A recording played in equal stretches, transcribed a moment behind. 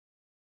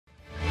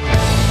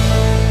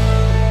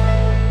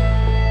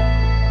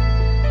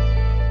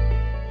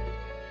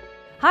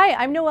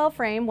Hi, I'm Noel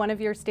Frame, one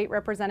of your state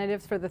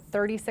representatives for the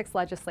 36th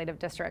Legislative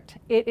District.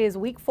 It is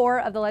week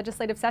 4 of the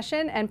legislative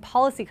session and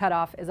policy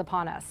cutoff is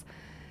upon us.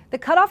 The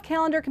cutoff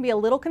calendar can be a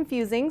little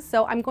confusing,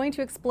 so I'm going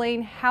to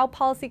explain how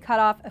policy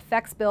cutoff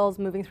affects bills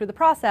moving through the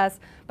process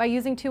by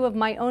using 2 of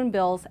my own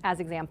bills as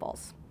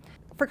examples.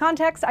 For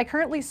context, I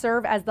currently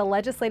serve as the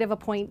legislative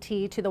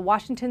appointee to the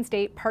Washington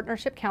State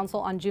Partnership Council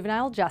on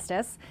Juvenile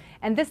Justice,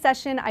 and this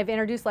session I've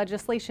introduced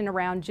legislation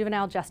around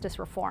juvenile justice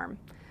reform.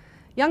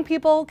 Young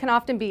people can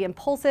often be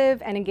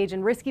impulsive and engage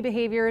in risky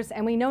behaviors,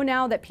 and we know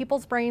now that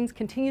people's brains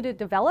continue to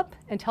develop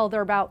until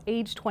they're about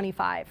age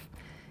 25.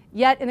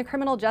 Yet in the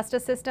criminal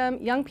justice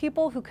system, young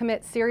people who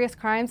commit serious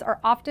crimes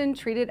are often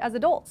treated as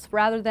adults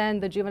rather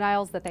than the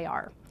juveniles that they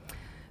are.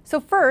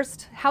 So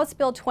first, House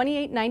Bill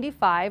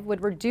 2895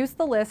 would reduce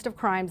the list of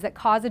crimes that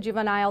cause a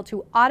juvenile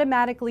to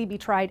automatically be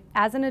tried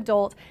as an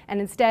adult and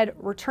instead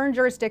return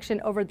jurisdiction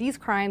over these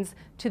crimes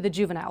to the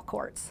juvenile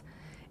courts.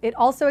 It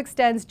also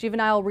extends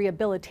juvenile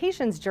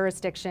rehabilitation's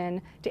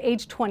jurisdiction to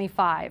age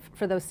 25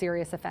 for those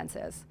serious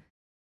offenses.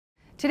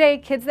 Today,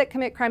 kids that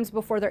commit crimes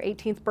before their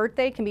 18th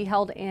birthday can be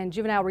held in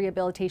juvenile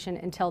rehabilitation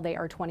until they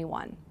are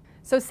 21.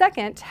 So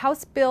second,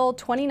 House Bill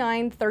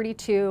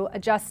 2932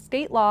 adjusts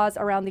state laws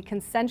around the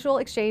consensual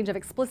exchange of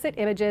explicit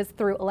images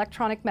through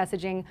electronic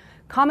messaging,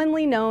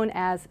 commonly known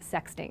as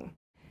sexting.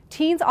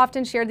 Teens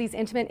often share these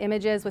intimate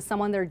images with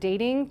someone they're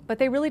dating, but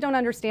they really don't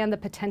understand the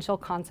potential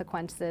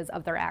consequences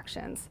of their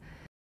actions.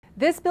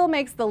 This bill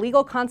makes the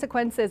legal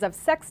consequences of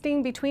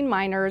sexting between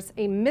minors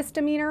a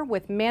misdemeanor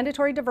with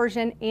mandatory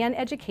diversion and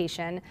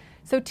education,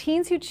 so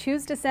teens who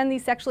choose to send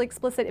these sexually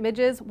explicit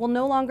images will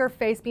no longer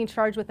face being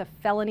charged with a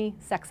felony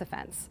sex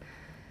offense.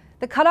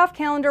 The cutoff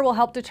calendar will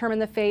help determine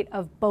the fate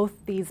of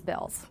both these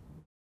bills.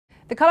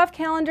 The cutoff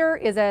calendar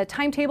is a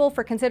timetable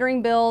for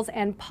considering bills,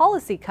 and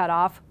policy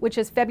cutoff, which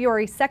is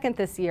February 2nd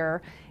this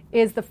year,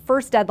 is the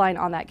first deadline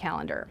on that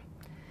calendar.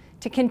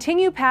 To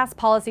continue past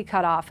policy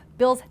cutoff,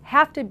 bills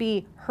have to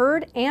be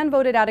heard and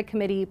voted out of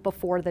committee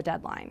before the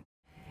deadline.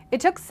 It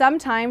took some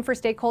time for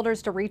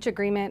stakeholders to reach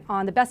agreement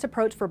on the best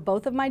approach for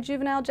both of my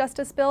juvenile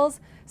justice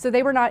bills, so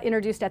they were not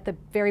introduced at the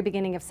very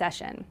beginning of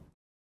session.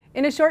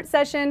 In a short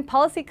session,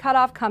 policy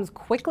cutoff comes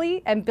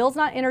quickly, and bills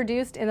not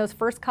introduced in those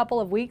first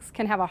couple of weeks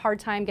can have a hard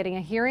time getting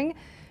a hearing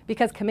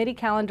because committee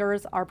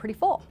calendars are pretty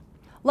full.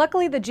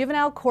 Luckily, the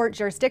juvenile court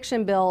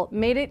jurisdiction bill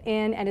made it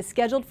in and is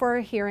scheduled for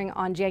a hearing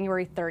on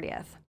January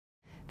 30th.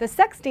 The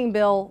sexting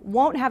bill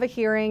won't have a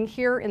hearing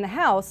here in the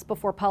House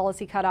before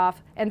policy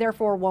cutoff and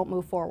therefore won't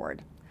move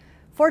forward.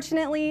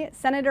 Fortunately,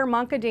 Senator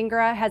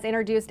Moncadingra has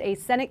introduced a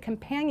Senate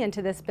companion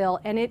to this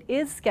bill, and it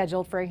is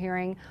scheduled for a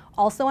hearing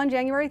also on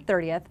January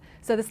 30th,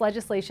 so this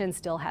legislation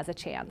still has a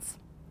chance.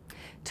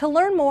 To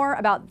learn more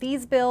about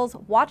these bills,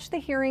 watch the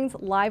hearings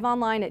live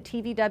online at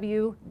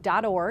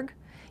tvw.org.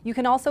 You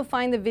can also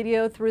find the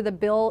video through the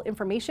bill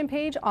information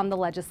page on the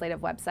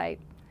legislative website.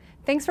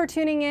 Thanks for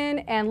tuning in,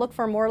 and look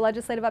for more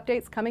legislative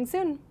updates coming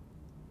soon.